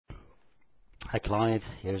Hi Clive,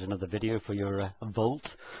 here's another video for your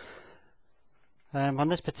vault. On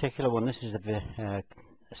this particular one, this is a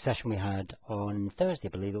session we had on Thursday,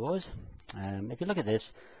 I believe it was. If you look at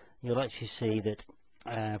this, you'll actually see that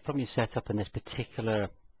from your setup in this particular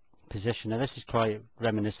position, now this is quite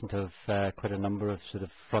reminiscent of quite a number of sort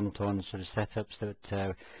of front-on sort of setups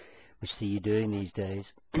that we see you doing these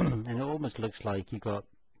days. And it almost looks like you've got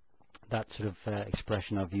that sort of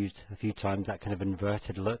expression I've used a few times, that kind of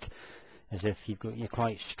inverted look, as if you're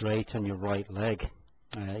quite straight on your right leg,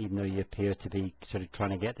 even though you appear to be sort of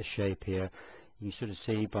trying to get the shape here. You sort of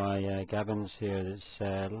see by Gavin's here that's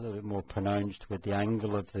a little bit more pronounced with the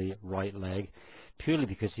angle of the right leg, purely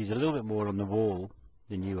because he's a little bit more on the wall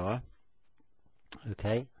than you are.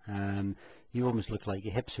 Okay, you almost look like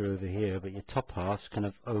your hips are over here, but your top half's kind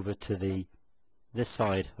of over to this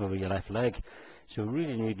side over your left leg. So we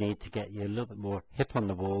really need to get you a little bit more hip on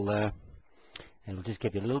the wall there. It'll just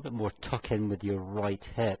give you a little bit more tuck in with your right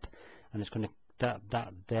hip, and it's going to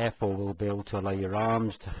that therefore will be able to allow your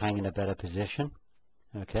arms to hang in a better position.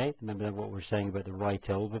 Okay, remember what we're saying about the right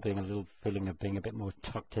elbow being a little feeling of being a bit more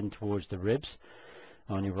tucked in towards the ribs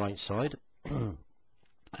on your right side.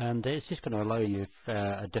 And it's just going to allow you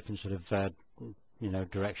a different sort of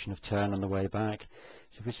direction of turn on the way back.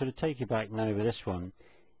 So if we sort of take you back now with this one,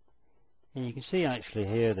 and you can see actually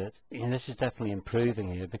here that this is definitely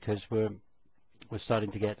improving here, because we're starting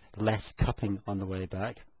to get less cupping on the way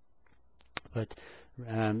back. But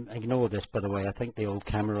ignore this, by the way. I think the old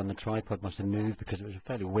camera on the tripod must have moved because it was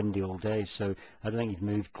fairly windy all day, so I don't think you've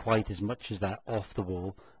moved quite as much as that off the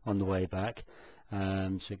wall on the way back.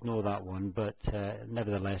 So ignore that one, but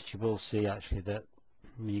nevertheless you will see actually that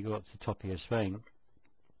when you go up to the top of your swing,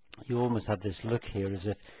 you almost have this look here as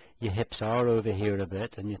if your hips are over here a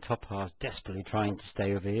bit and your top half desperately trying to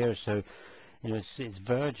stay over here. So it's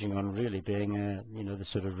verging on really being the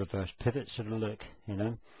sort of reverse pivot sort of look,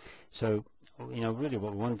 So really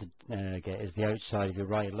what we want to get is the outside of your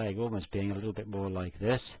right leg almost being a little bit more like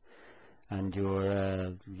this, and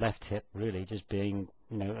your left hip really just being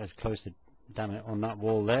as close to, damn it, on that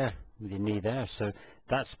wall there with your knee there. So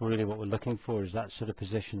that's really what we're looking for, is that sort of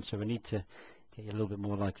position. So we need to get you a little bit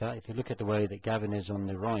more like that. If you look at the way that Gavin is on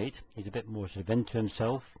the right, he's a bit more sort of into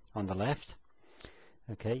himself on the left.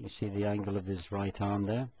 Okay, you see the angle of his right arm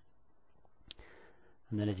there,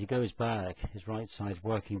 and then as he goes back, his right side's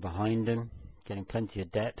working behind him, getting plenty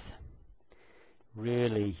of depth,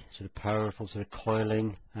 really sort of powerful sort of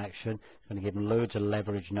coiling action. It's going to give him loads of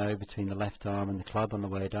leverage now between the left arm and the club on the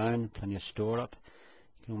way down, plenty of store up.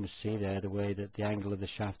 You can almost see there the way that the angle of the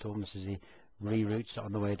shaft, almost as he reroutes it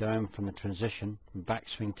on the way down from the transition from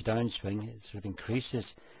backswing to downswing, it sort of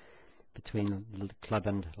increases between the club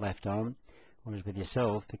and left arm. Whereas with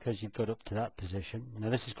yourself, because you've got up to that position, now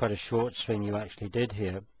this is quite a short swing you actually did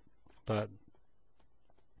here, but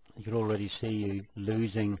you can already see you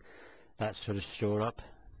losing that sort of store up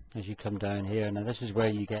as you come down here. Now this is where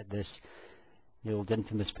you get this the old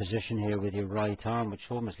infamous position here with your right arm,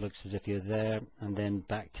 which almost looks as if you're there and then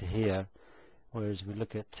back to here. Whereas we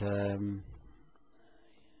look at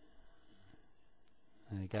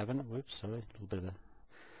Gavin, whoops, sorry, a little bit of a,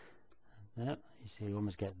 yeah, you see you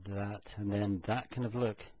almost get that, and then that kind of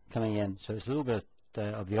look coming in. So it's a little bit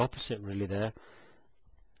of the opposite really there,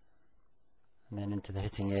 and then into the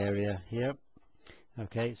hitting area here.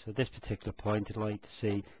 Okay, so at this particular point I'd like to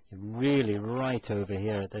see you really right over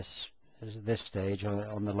here at this stage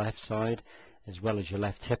on the left side, as well as your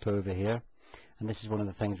left hip over here. And this is one of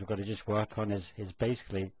the things we've got to just work on, is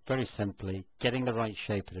basically very simply getting the right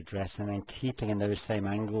shape of the dress and then keeping in those same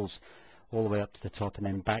angles all the way up to the top and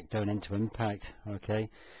then back down into impact. Okay,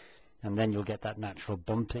 and then you'll get that natural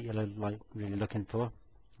bump that you're really looking for.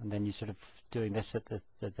 And then you're sort of doing this at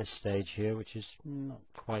this stage here, which is not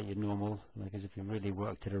quite your normal, like as if you really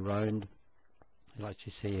worked it around. You'll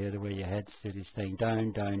actually see here the way your head's really staying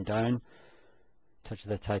down, down, down, touch of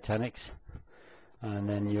the Titanics, and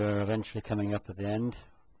then you're eventually coming up at the end.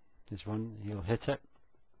 This one, you'll hit it,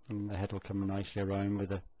 and the head will come nicely around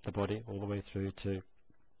with the body all the way through to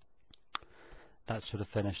that sort of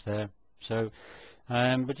finish there. So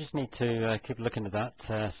we just need to keep looking at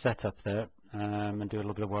that setup there, and do a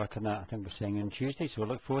little bit of work on that. I think we're seeing on Tuesday, so we'll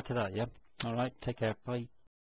look forward to that. Yeah, all right, take care, bye.